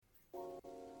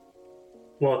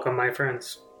Welcome, my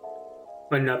friends.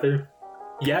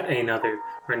 Yet another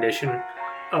rendition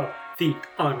of the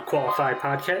Unqualified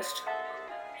Podcast.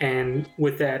 And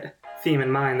with that theme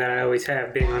in mind that I always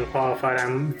have, being unqualified,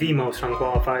 I'm the most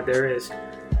unqualified there is.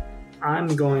 I'm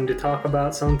going to talk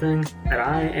about something that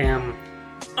I am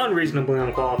unreasonably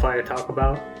unqualified to talk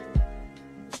about.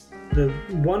 The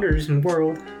wonderful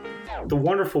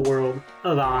world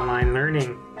of online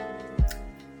learning.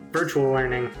 Virtual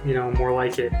learning, more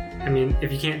like it. I mean,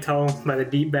 if you can't tell by the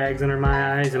deep bags under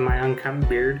my eyes and my unkempt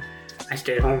beard, I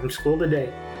stayed home from school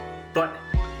today. But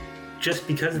just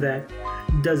because of that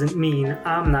doesn't mean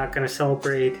I'm not going to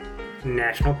celebrate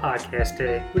National Podcast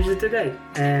Day, which is today.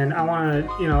 And I want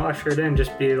to, usher it in,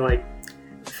 just be like,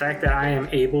 the fact that I am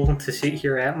able to sit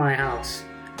here at my house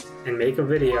and make a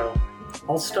video,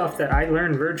 all stuff that I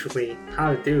learned virtually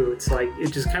how to do, it's like,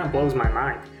 it just kind of blows my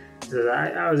mind.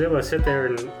 I was able to sit there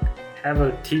and have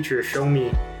a teacher show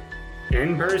me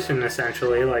in person,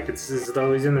 essentially, like it's as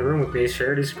though he's in the room with me,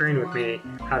 shared his screen with me,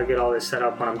 how to get all this set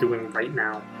up, what I'm doing right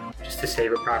now, just to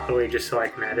save it properly, just so I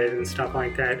can edit and stuff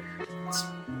like that. It's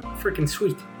freaking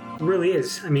sweet. It really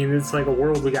is. I mean, it's like a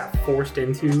world we got forced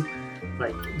into,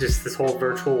 like just this whole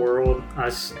virtual world,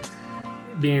 us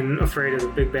being afraid of the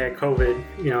big bad COVID,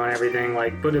 and everything,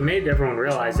 like, but it made everyone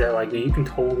realize that, like, you can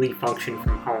totally function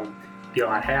from home, be a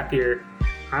lot happier.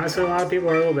 Honestly, a lot of people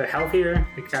are a little bit healthier.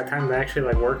 They got time to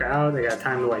actually work out. They got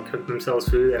time to cook themselves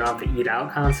food. They don't have to eat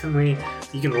out constantly.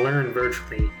 You can learn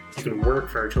virtually. You can work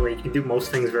virtually. You can do most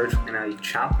things virtually now. You can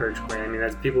shop virtually. I mean,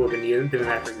 that's people have been doing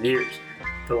that for years.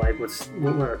 But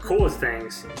one of the coolest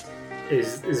things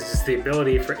is just the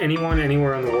ability for anyone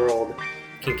anywhere in the world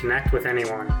can connect with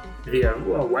anyone via a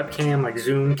webcam, like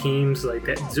Zoom, Teams, like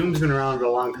that. Zoom's been around for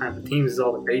a long time, but Teams is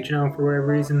all the rage now for whatever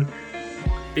reason.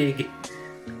 Big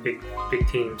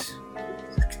teams.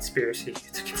 It's a conspiracy.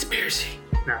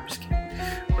 No, I'm just kidding.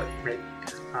 But maybe.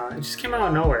 It just came out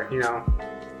of nowhere,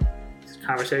 It's a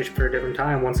conversation for a different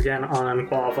time. Once again,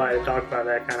 unqualified to talk about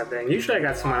that kind of thing. Usually I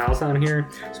got someone else on here,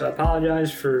 so I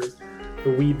apologize for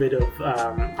the wee bit of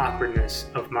awkwardness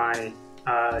of my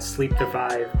sleep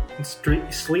deprived,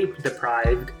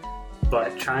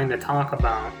 but trying to talk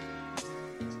about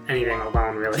anything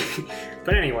alone, really.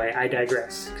 But anyway, I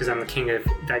digress, because I'm the king of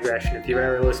digression. If you've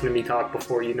ever listened to me talk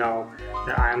before, you know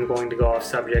that I'm going to go off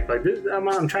subject. Like this,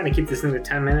 I'm trying to keep this into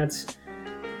 10 minutes.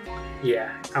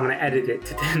 Yeah, I'm going to edit it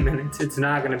to 10 minutes. It's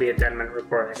not going to be a 10-minute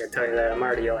recording, I can tell you that. I'm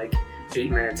already 8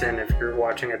 minutes in if you're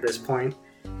watching at this point.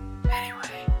 Anyway,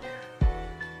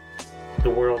 the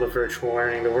world of virtual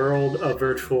learning, the world of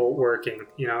virtual working,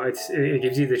 it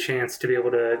gives you the chance to be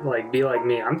able to be like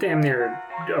me. I'm damn near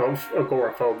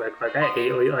agoraphobic. I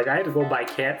hate, I had to go buy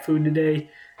cat food today,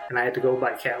 and I had to go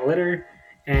buy cat litter,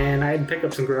 and I had to pick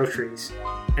up some groceries,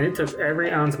 and it took every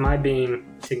ounce of my being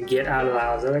to get out of the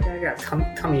house. I got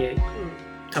tummy ache,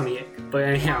 but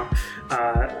anyhow,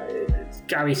 it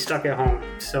got me stuck at home.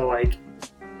 So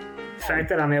the fact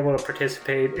that I'm able to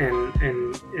participate in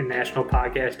National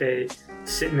Podcast Day,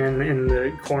 sitting in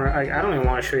the corner, I don't even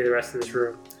want to show you the rest of this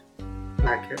room.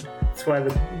 Not good. That's why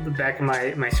the back of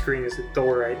my screen is the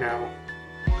door right now.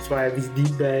 That's why I have these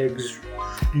deep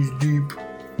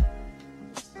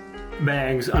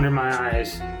bags under my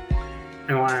eyes,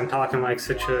 and why I'm talking like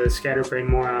such a scatterbrained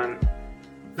moron.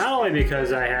 Not only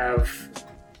because I have,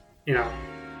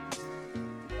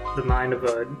 the mind of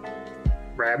a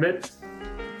rabbit,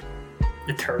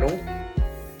 a turtle.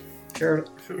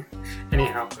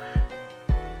 Anyhow,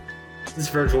 this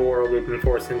virtual world we've been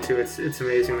forced into, it's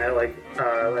amazing that a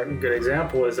good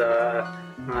example is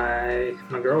my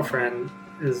girlfriend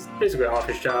is basically an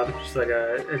office job. She's like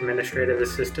a administrative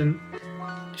assistant.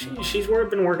 She's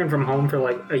been working from home for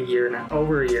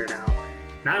over a year now.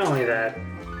 Not only that,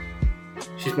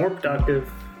 she's more productive.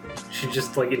 She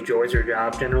just enjoys her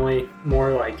job generally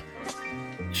more.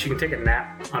 She can take a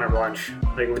nap on her lunch,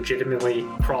 legitimately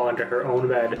crawl into her own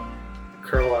bed,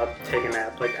 curl up, take a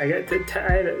nap. I had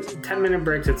 10-minute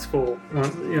breaks at school,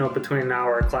 between an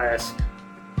hour of class.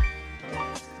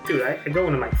 Dude, I go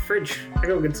into my fridge, I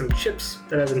go get some chips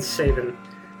that I've been saving,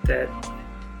 that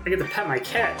I get to pet my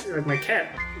cat. My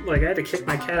cat, I had to kick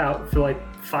my cat out for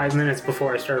 5 minutes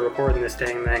before I started recording this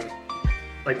dang thing.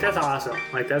 That's awesome.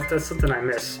 That's something I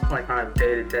miss, on a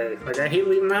day-to-day. I hate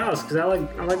leaving the house, because I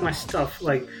like my stuff.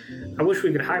 I wish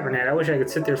we could hibernate. I wish I could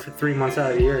sit there for 3 months out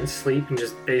of the year and sleep and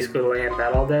just basically lay in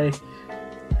bed all day.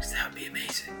 Because that would be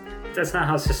amazing. That's not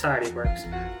how society works.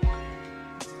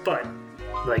 But,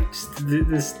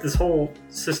 this whole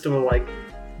system of,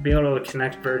 being able to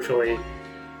connect virtually,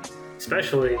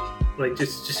 especially,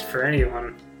 just for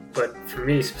anyone, but for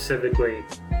me specifically,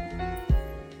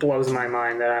 blows my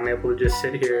mind that I'm able to just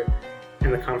sit here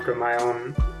in the comfort of my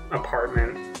own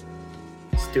apartment,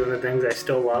 just doing the things I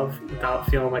still love without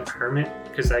feeling like a hermit,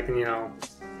 because I can,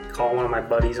 call one of my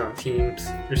buddies on Teams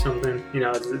or something.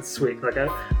 It's sweet. Like, I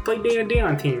play D&D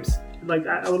on Teams. Like,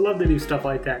 I would love to do stuff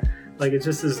like that. Like, it's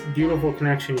just this beautiful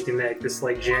connection you can make, this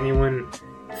like genuine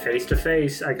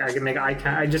face-to-face. I can make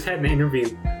I just had an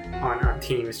interview on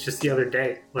Teams just the other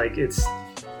day. Like, it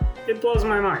blows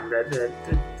my mind that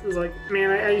it was like,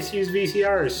 man, I used to use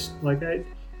VCRs. Like, I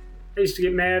used to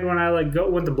get mad when I went to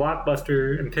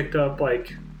Blockbuster and picked up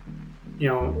like,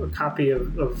 a copy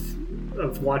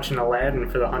of watching Aladdin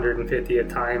for the 150th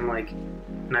time. Like,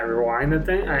 and I rewind the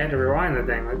thing. I had to rewind the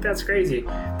thing. Like, that's crazy.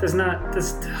 Oh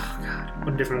God,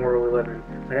 what a different world we live in.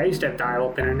 Like, I used to have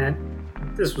dial-up internet.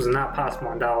 This was not possible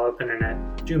on dial-up internet.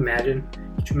 Could you imagine?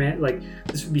 Like,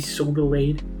 this would be so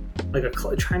delayed. Like,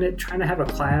 trying to have a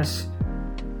class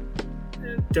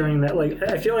during that. Like,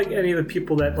 I feel like any of the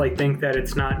people that like think that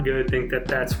it's not good think that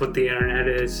that's what the internet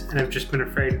is, and I've just been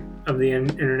afraid of the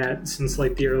internet since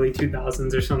like the early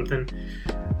 2000s or something.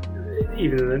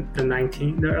 Even the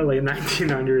late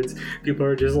 1900s, people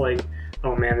are just like,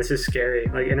 oh man, this is scary.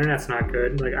 Like, internet's not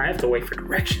good. Like, I have to wait for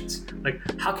directions. Like,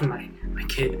 how can my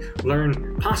kid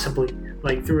learn possibly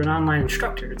like through an online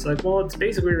instructor? It's like, well, it's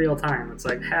basically real time. It's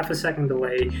like half a second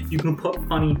delay. You can put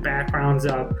funny backgrounds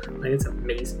up. Like, it's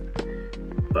amazing.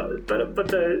 But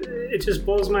it just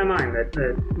blows my mind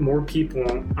that more people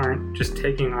aren't just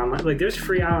taking online. Like, there's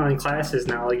free online classes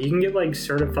now. Like, you can get like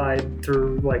certified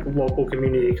through like local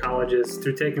community colleges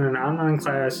through taking an online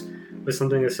class with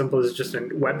something as simple as just a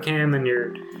webcam and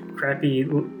your crappy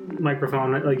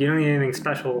microphone. Like, you don't need anything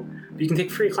special. But you can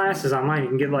take free classes online. You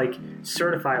can get like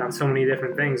certified on so many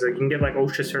different things. Like, you can get like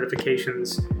OSHA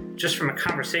certifications just from a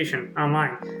conversation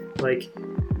online. Like,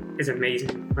 it's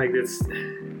amazing. Like,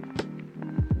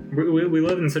 we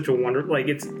live in such a like,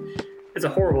 it's a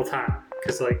horrible time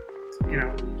because, like, you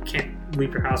can't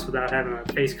leave your house without having a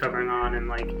face covering on, and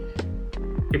like,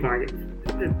 people might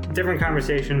get a different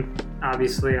conversation.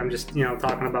 Obviously, I'm just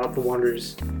talking about the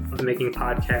wonders of making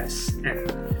podcasts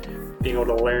and being able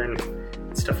to learn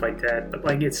and stuff like that. But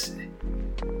like, it's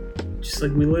just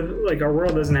like we live, like, our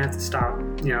world doesn't have to stop.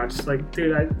 Just like,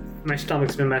 dude, my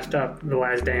stomach's been messed up the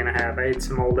last day and a half. I ate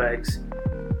some old eggs.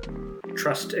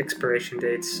 Trust expiration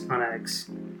dates on eggs.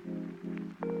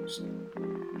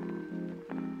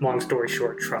 Long story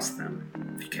short, trust them,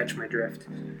 if you catch my drift.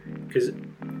 Because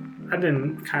I've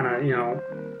been kind of,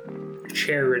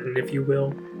 chair-ridden, if you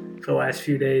will, for the last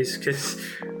few days, because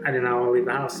I didn't want to leave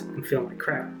the house. I'm feeling like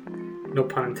crap. No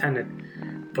pun intended.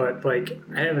 But, like,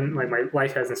 I haven't, like, my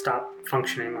life hasn't stopped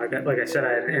functioning. Like I said,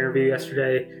 I had an interview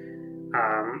yesterday.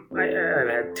 I've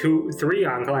had 3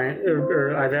 online,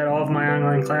 or I've had all of my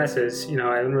online classes.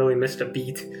 I haven't really missed a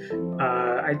beat.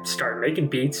 I started making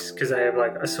beats because I have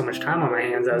like so much time on my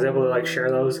hands. I was able to like share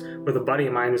those with a buddy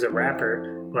of mine who's a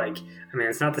rapper. Like, I mean,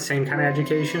 it's not the same kind of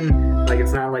education. Like,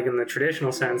 it's not like in the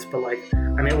traditional sense, but like,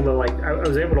 I'm able to like, I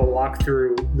was able to walk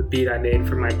through the beat I made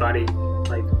for my buddy,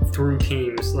 like through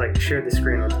Teams, like share the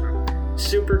screen with him.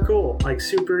 Super cool, like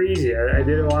super easy. I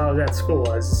did it while I was at school.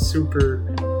 I was super,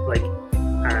 like,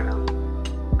 I don't know.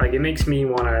 Like, it makes me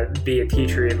want to be a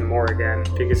teacher even more again,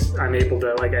 because I'm able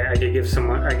to, like, I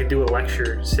could do a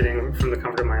lecture sitting from the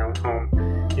comfort of my own home.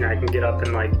 I can get up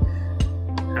and, like,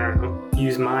 I don't know,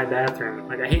 use my bathroom.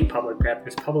 Like, I hate public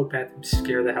bathrooms. Public bathrooms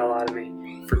scare the hell out of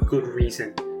me for good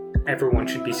reason. Everyone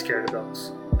should be scared of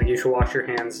those. Like, you should wash your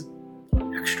hands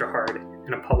extra hard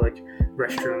in a public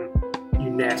restroom.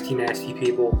 You nasty, nasty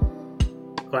people.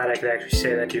 Glad I could actually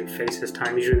say that to your face this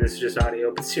time. Usually this is just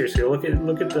audio, but seriously, look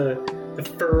at the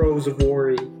furrows of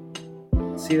worry.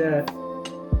 See that?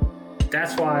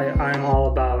 That's why I'm all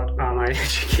about online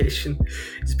education.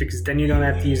 It's because then you don't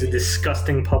have to use a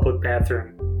disgusting public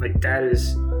bathroom. Like, that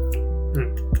is...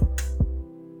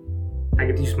 I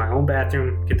get to use my own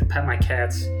bathroom, get to pet my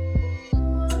cats.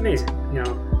 It's amazing,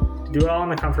 to do it all in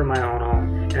the comfort of my own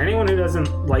home. And anyone who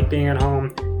doesn't like being at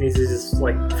home needs to just,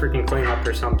 like, freaking clean up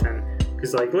or something.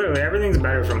 Because, like, literally everything's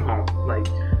better from home. Like,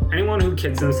 anyone who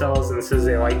kids themselves and says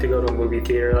they like to go to a movie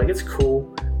theater, like, it's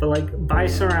cool. But, like, buy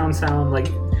surround sound. Like,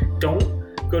 don't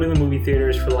go to the movie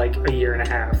theaters for, like, a year and a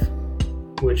half,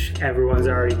 which everyone's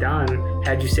already done.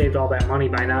 Had you saved all that money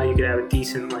by now, you could have a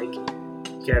decent, like,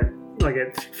 you could have, like,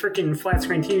 a freaking flat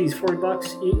screen TV's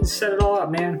 $40. You set it all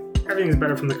up, man. Everything's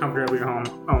better from the comfort of your own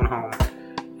home.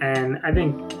 And I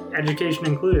think education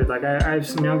included. Like, I have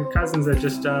some younger cousins that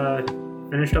just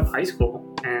finished up high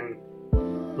school, and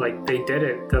like, they did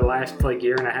it the last like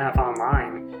year and a half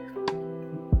online.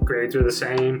 Grades are the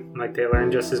same, like, they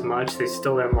learned just as much. They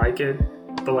still didn't like it,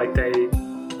 but like, they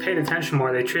paid attention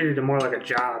more. They treated it more like a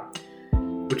job.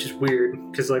 which is weird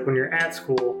because like when you're at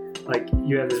school, like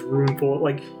you have this room full.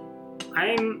 Like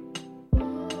I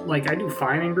do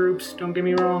fine in groups. Don't get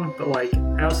me wrong, but like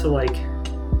I also like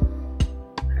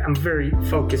I'm a very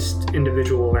focused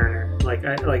individual learner. Like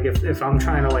if I'm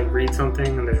trying to like read something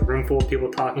and there's a room full of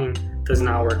people talking, it does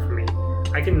not work for me.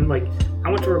 I can like I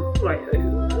went to like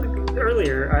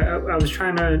earlier. I was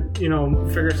trying to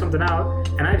figure something out,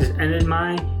 and I just ended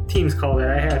my Teams call that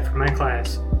I had for my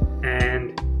class,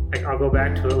 and like I'll go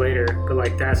back to it later. But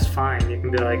like that's fine. You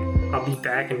can be like, I'll be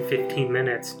back in 15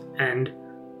 minutes, and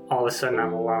all of a sudden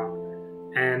I'm alone.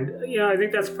 And I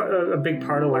think that's a big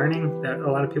part of learning that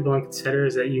a lot of people don't consider,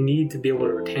 is that you need to be able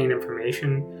to retain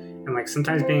information. And like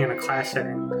sometimes being in a class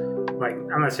setting, like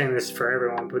I'm not saying this is for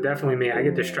everyone, but definitely me, I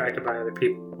get distracted by other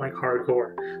people like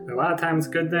hardcore. Like, a lot of times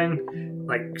it's a good thing,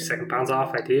 like second bounce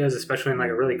off ideas, especially in like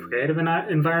a really creative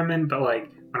environment. But like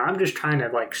when I'm just trying to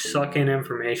like suck in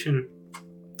information,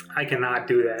 I cannot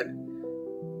do that.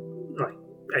 Like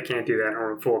I can't do that in a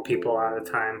room full of people a lot of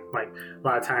the time. Like a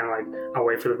lot of time, like I'll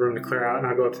wait for the room to clear out and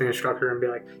I'll go up to the instructor and be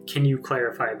like, can you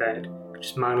clarify that?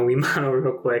 Just mano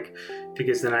real quick,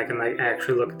 because then I can like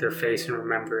actually look at their face and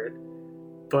remember it.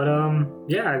 But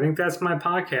yeah, I think that's my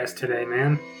podcast today,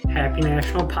 man. Happy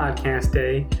National Podcast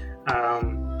Day.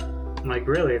 Like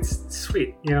really, it's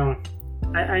sweet.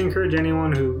 I encourage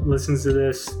anyone who listens to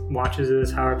this, watches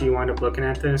this, however you wind up looking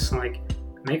at this, like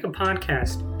make a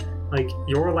podcast. Like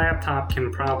your laptop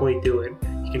can probably do it.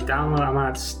 You can download.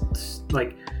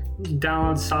 You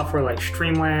download software like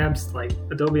Streamlabs, like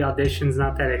Adobe Audition's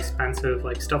not that expensive,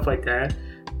 like stuff like that.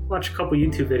 Watch a couple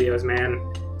YouTube videos, man.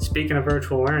 Speaking of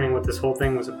virtual learning, what this whole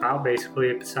thing was about,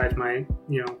 basically, besides my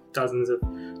dozens of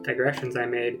digressions I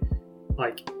made,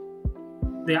 like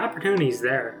the opportunity's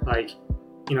there. Like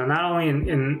not only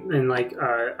in like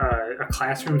a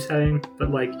classroom setting,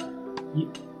 but like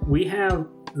we have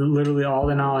literally all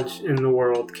the knowledge in the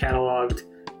world cataloged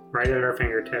right at our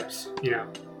fingertips.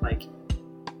 Like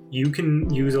you can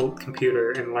use a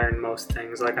computer and learn most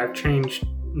things. Like I've changed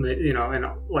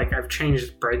I've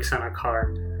changed brakes on a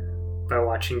car by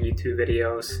watching YouTube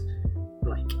videos.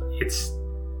 Like it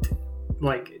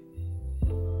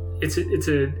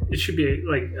should be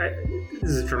like this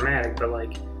is dramatic, but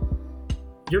like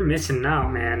you're missing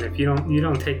out, man, if you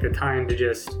don't take the time to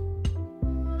just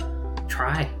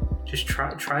try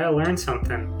to learn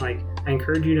something. Like I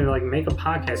encourage you to like make a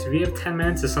podcast. If you have 10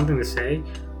 minutes of something to say,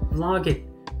 vlog it,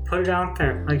 put it out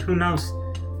there. Like who knows,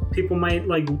 people might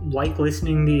like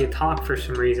listening to you talk for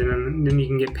some reason, and then you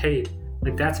can get paid.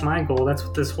 Like that's my goal. That's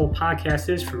what this whole podcast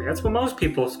is for me. That's what most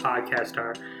people's podcasts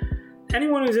are.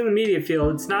 Anyone who's in the media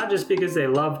field, it's not just because they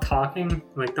love talking.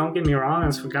 Like don't get me wrong,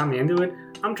 that's what got me into it.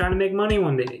 I'm trying to make money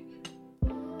one day.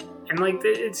 And like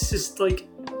it's just like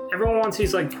everyone wants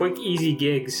these like quick, easy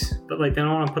gigs, but like they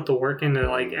don't want to put the work in to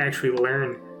like actually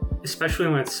learn, especially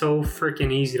when it's so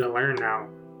freaking easy to learn now.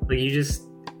 Like you just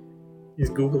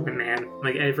Google it, man.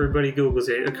 Like everybody Googles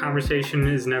it. A conversation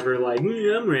is never like,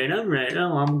 I'm right.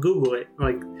 No, I'm Google it.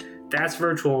 Like that's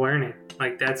virtual learning.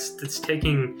 Like that's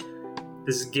taking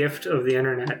this gift of the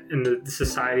internet and the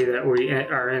society that we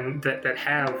are in, that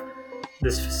have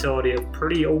this facility of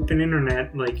pretty open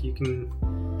internet. Like you can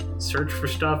search for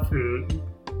stuff and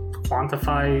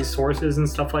quantify sources and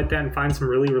stuff like that and find some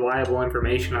really reliable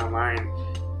information online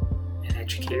and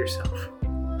educate yourself.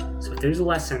 So if there's a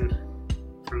lesson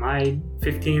for my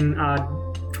 20,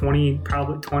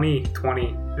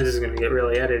 this is going to get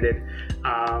really edited,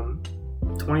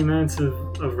 20 minutes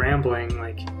of rambling,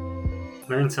 like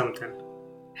learn something.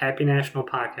 Happy National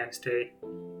Podcast Day.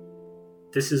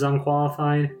 This is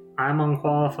unqualified. I'm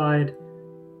unqualified.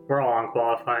 We're all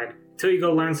unqualified until you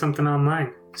go learn something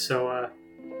online. So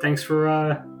thanks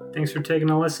for taking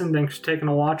a listen. Thanks for taking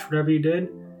a watch, whatever you did.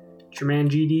 It's your man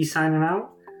GD signing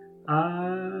out.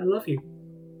 I love you.